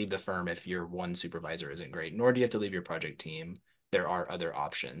don't have to leave the firm if your one supervisor isn't great, nor do you have to leave your project team. There are other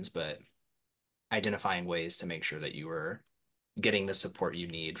options, but identifying ways to make sure that you are getting the support you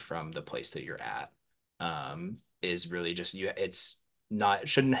need from the place that you're at is really just it's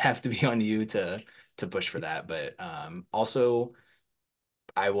shouldn't have to be on you to push for that. But also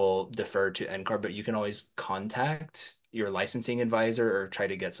I will defer to NCARB, but you can always contact your licensing advisor or try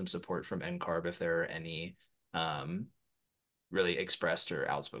to get some support from NCARB if there are any really expressed or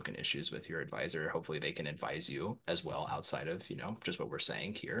outspoken issues with your advisor. Hopefully they can advise you as well outside of, just what we're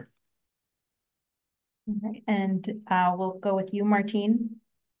saying here. Okay. And we'll go with you, Martine.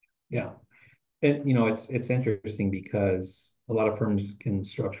 Yeah. And it's interesting because a lot of firms can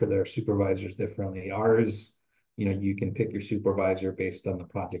structure their supervisors differently. Ours, you can pick your supervisor based on the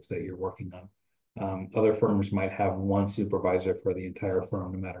projects that you're working on. Other firms might have one supervisor for the entire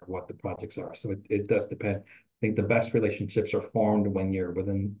firm, no matter what the projects are. So it does depend. I think the best relationships are formed when you're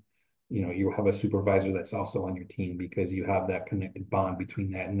within, you have a supervisor that's also on your team, because you have that connected bond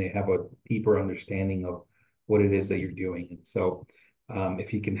between that, and they have a deeper understanding of what it is that you're doing. And so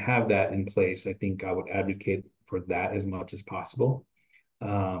if you can have that in place, I think I would advocate for that as much as possible.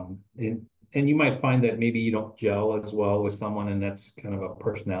 And you might find that maybe you don't gel as well with someone, and that's kind of a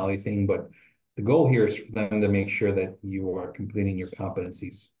personality thing, but the goal here is for them to make sure that you are completing your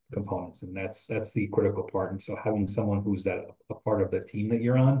competencies components, and that's the critical part. And so having someone who's a part of the team that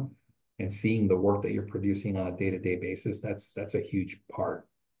you're on and seeing the work that you're producing on a day-to-day basis, that's a huge part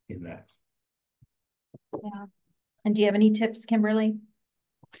in that. Yeah. And do you have any tips, Kimberly?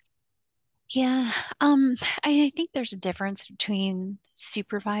 Yeah, I think there's a difference between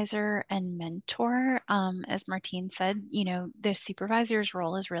supervisor and mentor. As Martine said, the supervisor's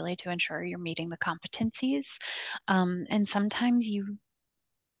role is really to ensure you're meeting the competencies. And sometimes you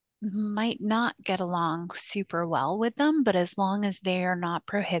might not get along super well with them, but as long as they are not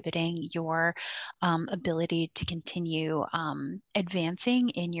prohibiting your ability to continue advancing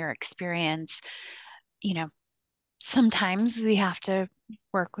in your experience, sometimes we have to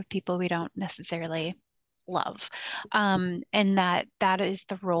work with people we don't necessarily love. And that is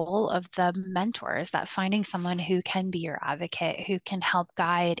the role of the mentor, is that finding someone who can be your advocate, who can help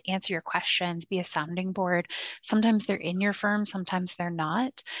guide, answer your questions, be a sounding board. Sometimes they're in your firm, sometimes they're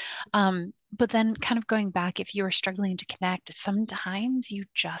not. But then kind of going back, if you are struggling to connect, sometimes you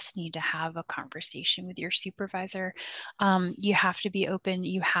just need to have a conversation with your supervisor. You have to be open.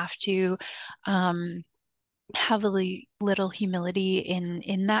 You have to have a little humility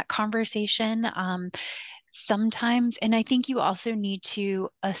in that conversation. Sometimes, and I think you also need to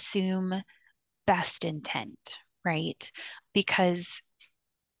assume best intent, right? Because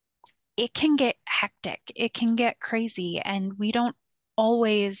it can get hectic, it can get crazy, and we don't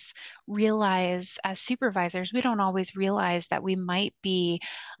always realize, as supervisors, we don't always realize that we might be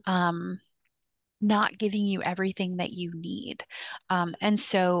not giving you everything that you need. And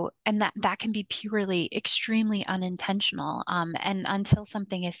that can be purely extremely unintentional. And until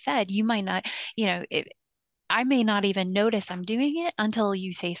something is said, you might not, I may not even notice I'm doing it until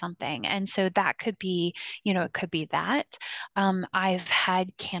you say something. And so that could be, it could be that. I've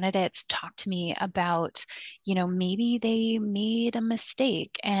had candidates talk to me about, maybe they made a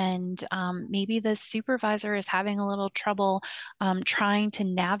mistake, and maybe the supervisor is having a little trouble trying to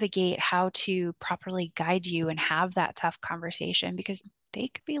navigate how to properly guide you and have that tough conversation, because they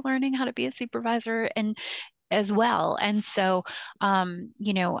could be learning how to be a supervisor and as well. And so,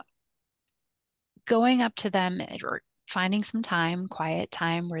 going up to them or finding some time, quiet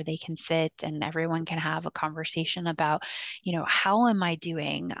time where they can sit and everyone can have a conversation about, how am I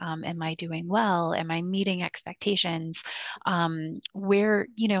doing? Am I doing well? Am I meeting expectations? Where,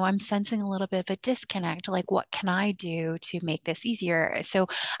 I'm sensing a little bit of a disconnect, like what can I do to make this easier? So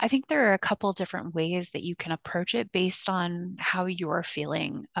I think there are a couple different ways that you can approach it based on how you're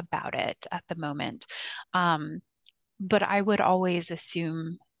feeling about it at the moment. But I would always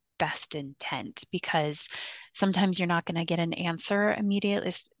assume best intent, because sometimes you're not going to get an answer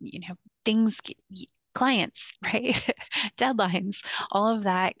immediately. Things, clients, right? Deadlines, all of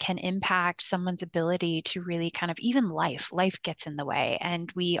that can impact someone's ability to really kind of, even life gets in the way,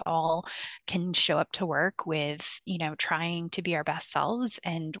 and we all can show up to work with, trying to be our best selves,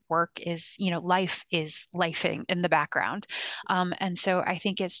 and work is, life is lifing in the background. And so I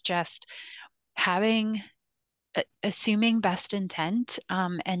think it's just assuming best intent,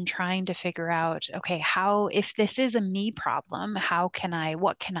 and trying to figure out, okay, if this is a me problem,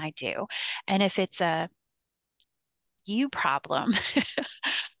 what can I do? And if it's a you problem,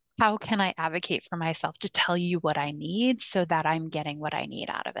 how can I advocate for myself to tell you what I need so that I'm getting what I need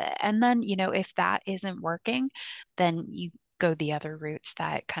out of it? And then, if that isn't working, then you go the other routes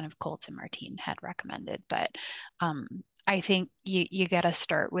that kind of Colts and Martine had recommended. But I think you got to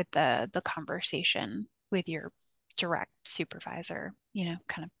start with the conversation with your direct supervisor.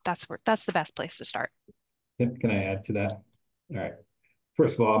 Kind of that's the best place to start. Can I add to that? All right.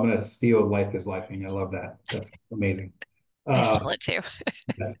 First of all, I'm going to steal "Life is Lifing." I love that. That's amazing. I Uh, stole it too.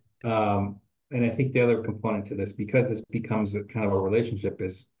 yes. And I think the other component to this, because this becomes a kind of a relationship,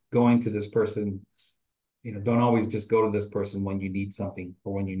 is going to this person. Don't always just go to this person when you need something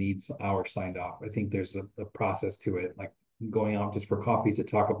or when you need hours signed off. I think there's a process to it, like going out just for coffee to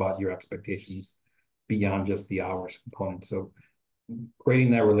talk about your expectations beyond just the hours component. So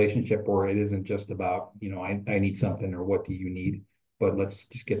creating that relationship where it isn't just about, I need something or what do you need, but let's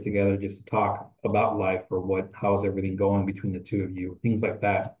just get together just to talk about life or how's everything going between the two of you, things like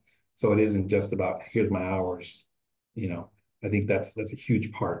that. So it isn't just about here's my hours, you know. I think that's a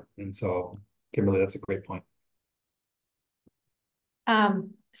huge part. And so, Kimberly, that's a great point.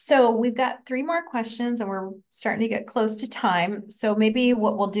 So we've got 3 more questions and we're starting to get close to time. So maybe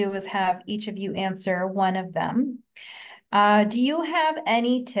what we'll do is have each of you answer one of them. Do you have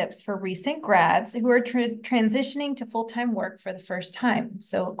any tips for recent grads who are transitioning to full-time work for the first time?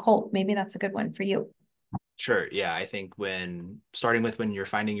 So Colt, maybe that's a good one for you. Sure. Yeah. I think starting with when you're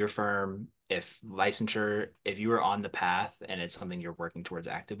finding your firm, if you are on the path and it's something you're working towards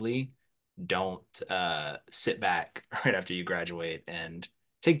actively, don't sit back right after you graduate and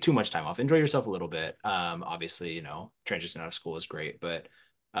take too much time off. Enjoy yourself a little bit. Obviously, transition out of school is great, but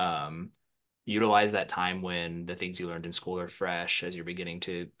utilize that time when the things you learned in school are fresh as you're beginning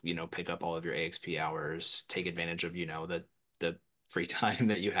to, pick up all of your AXP hours, take advantage of, the free time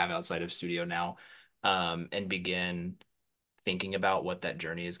that you have outside of studio now, and begin thinking about what that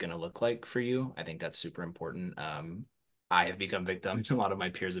journey is going to look like for you. I think that's super important. I have become victim, a lot of my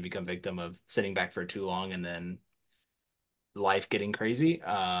peers have become victim of sitting back for too long and then life getting crazy.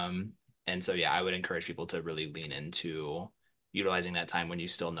 And so, yeah, I would encourage people to really lean into utilizing that time when you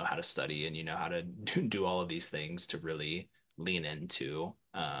still know how to study and you know how to do all of these things, to really lean into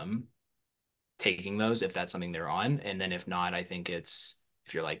taking those if that's something they're on. And then if not, I think if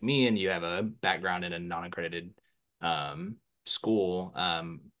you're like me and you have a background in a non-accredited school,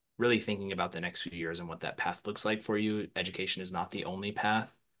 really thinking about the next few years and what that path looks like for you. Education is not the only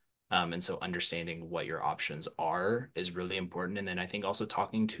path. And so understanding what your options are is really important. And then I think also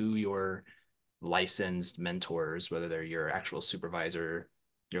talking to your licensed mentors, whether they're your actual supervisor,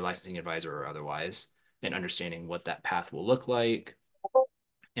 your licensing advisor, or otherwise, and understanding what that path will look like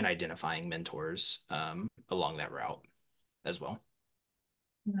and identifying mentors along that route as well.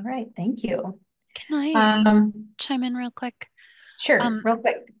 All right, thank you. Can I chime in real quick? Sure, real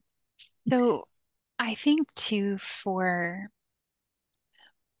quick. So I think too,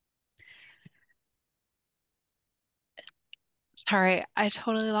 sorry, I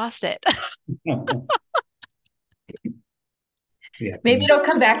totally lost it. Yeah. Maybe it'll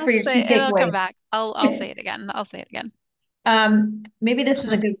come back for your 2 takeaways. It'll come back. I'll say it again. I'll say it again. Maybe this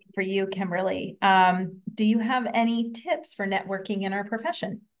is a good one for you, Kimberly. Do you have any tips for networking in our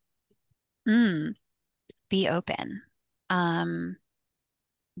profession? Be open.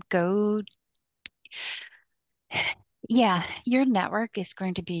 Go. Yeah, your network is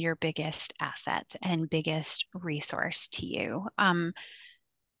going to be your biggest asset and biggest resource to you.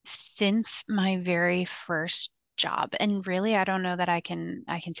 Since my very first job, and really, I don't know that I can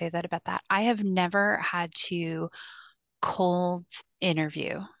say that about that. I have never had to cold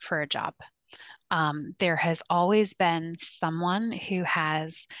interview for a job. There has always been someone who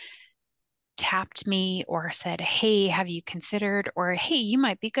has tapped me or said, "Hey, have you considered?" or "Hey, you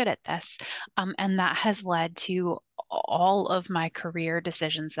might be good at this." And that has led to all of my career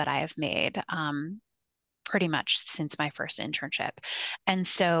decisions that I have made, pretty much since my first internship. And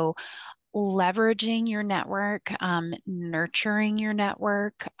so leveraging your network, nurturing your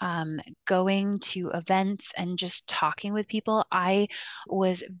network, going to events and just talking with people. I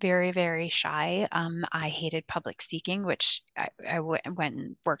was very, very shy. I hated public speaking, which I went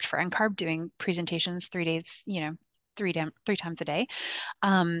and worked for NCARB doing presentations 3 days, three times a day.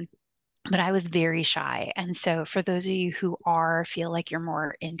 But I was very shy. And so for those of you who feel like you're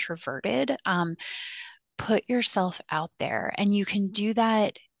more introverted, put yourself out there, and you can do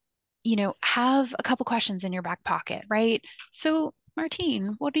that. Have a couple questions in your back pocket, right? So,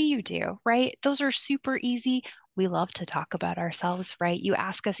 Martine, what do you do, right? Those are super easy. We love to talk about ourselves, right? You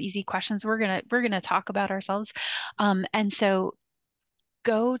ask us easy questions, we're gonna talk about ourselves. And so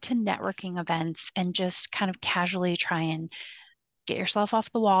go to networking events and just kind of casually try and get yourself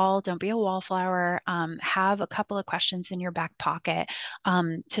off the wall. Don't be a wallflower. Have a couple of questions in your back pocket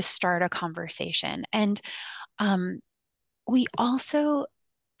to start a conversation. And we also,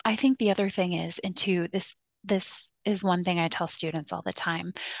 I think the other thing is, and two, this is one thing I tell students all the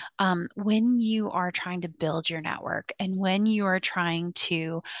time. When you are trying to build your network and when you are trying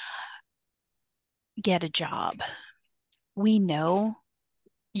to get a job, we know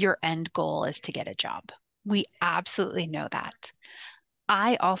your end goal is to get a job. We absolutely know that.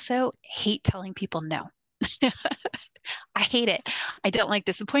 I also hate telling people no. I hate it. I don't like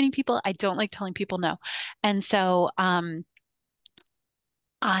disappointing people. I don't like telling people no. And so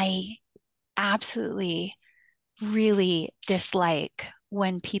I absolutely really dislike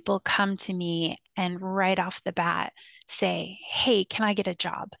when people come to me and right off the bat say, "Hey, can I get a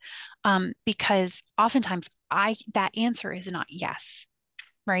job?" Because oftentimes that answer is not yes,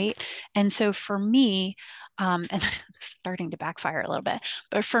 right? And so for me, and this is starting to backfire a little bit,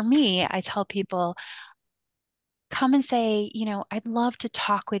 but for me, I tell people, come and say, I'd love to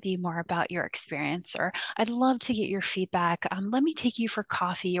talk with you more about your experience, or I'd love to get your feedback. Let me take you for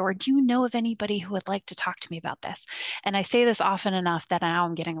coffee, or do you know of anybody who would like to talk to me about this? And I say this often enough that now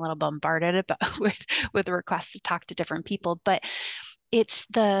I'm getting a little bombarded about, with requests to talk to different people. But it's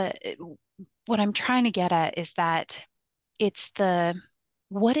what I'm trying to get at is that it's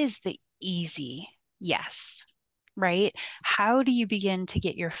what is the easy yes? Right? How do you begin to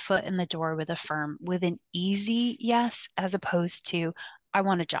get your foot in the door with a firm with an easy yes, as opposed to, I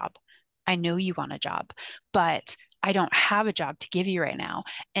want a job. I know you want a job, but I don't have a job to give you right now.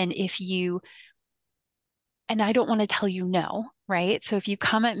 And I don't want to tell you no, right? So if you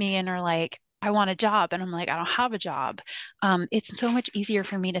come at me and are like, I want a job, and I'm like, I don't have a job, it's so much easier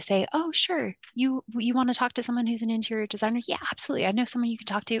for me to say, oh, sure, you want to talk to someone who's an interior designer? Yeah, absolutely. I know someone you can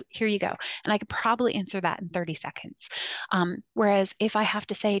talk to. Here you go. And I could probably answer that in 30 seconds. Whereas if I have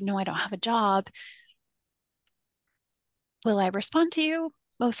to say, no, I don't have a job, will I respond to you?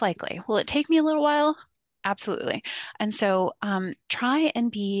 Most likely. Will it take me a little while? Absolutely. And so try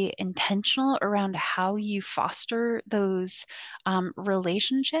and be intentional around how you foster those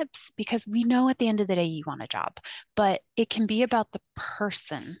relationships, because we know at the end of the day you want a job, but it can be about the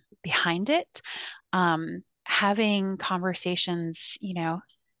person behind it. Having conversations,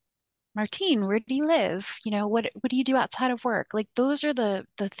 Martine, where do you live? What do you do outside of work? Like those are the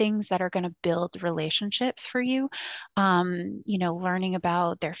things that are going to build relationships for you. Learning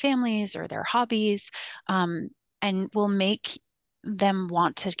about their families or their hobbies, and will make them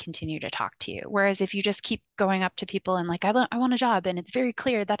want to continue to talk to you. Whereas if you just keep going up to people and like, I want a job, and it's very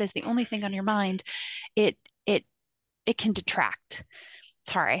clear that is the only thing on your mind, it it it can detract.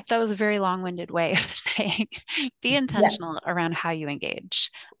 Sorry, that was a very long-winded way of saying be Yeah. intentional around how you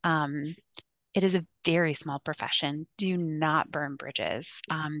engage. Um, it is a very small profession. Do not burn bridges,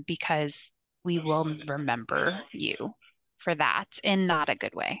 because we will remember you for that in not a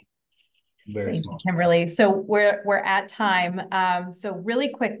good way. Very Thank you, small. Kimberly. So we're at time. So really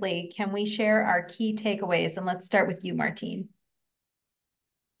quickly, can we share our key takeaways? And let's start with you, Martine.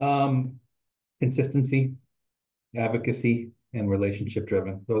 Consistency, advocacy, and relationship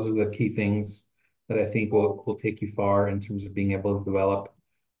driven. Those are the key things that I think will take you far in terms of being able to develop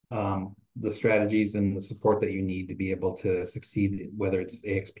the strategies and the support that you need to be able to succeed, whether it's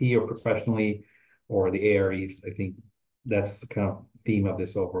AXP or professionally or the AREs. I think that's the kind of theme of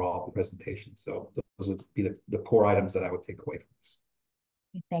this overall presentation. So those would be the core items that I would take away from this.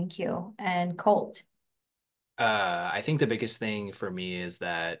 Thank you. And Colt. I think the biggest thing for me is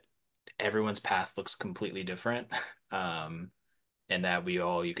that everyone's path looks completely different. And that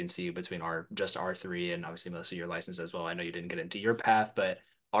you can see between our three and obviously most of your license as well. I know you didn't get into your path, but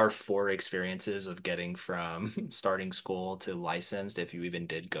our 4 experiences of getting from starting school to licensed, if you even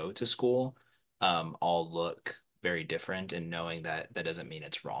did go to school, all look very different, and knowing that doesn't mean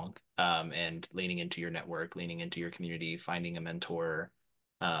it's wrong. And leaning into your network, leaning into your community, finding a mentor,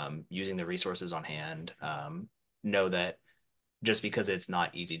 using the resources on hand. Know that just because it's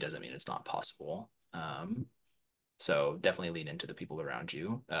not easy doesn't mean it's not possible. So definitely lean into the people around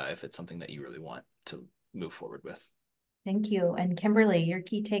you if it's something that you really want to move forward with. Thank you. And Kimberly, your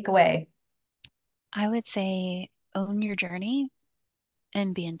key takeaway. I would say own your journey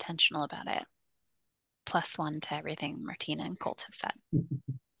and be intentional about it. +1 to everything Martina and Colt have said.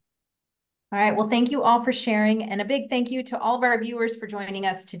 All right. Well, thank you all for sharing, and a big thank you to all of our viewers for joining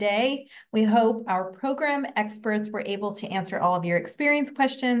us today. We hope our program experts were able to answer all of your experience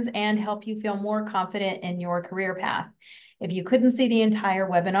questions and help you feel more confident in your career path. If you couldn't see the entire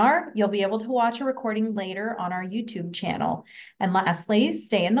webinar, you'll be able to watch a recording later on our YouTube channel. And lastly,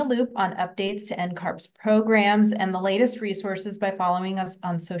 stay in the loop on updates to NCARB's programs and the latest resources by following us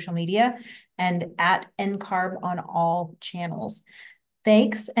on social media and at NCARB on all channels.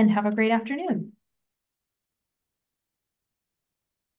 Thanks, and have a great afternoon.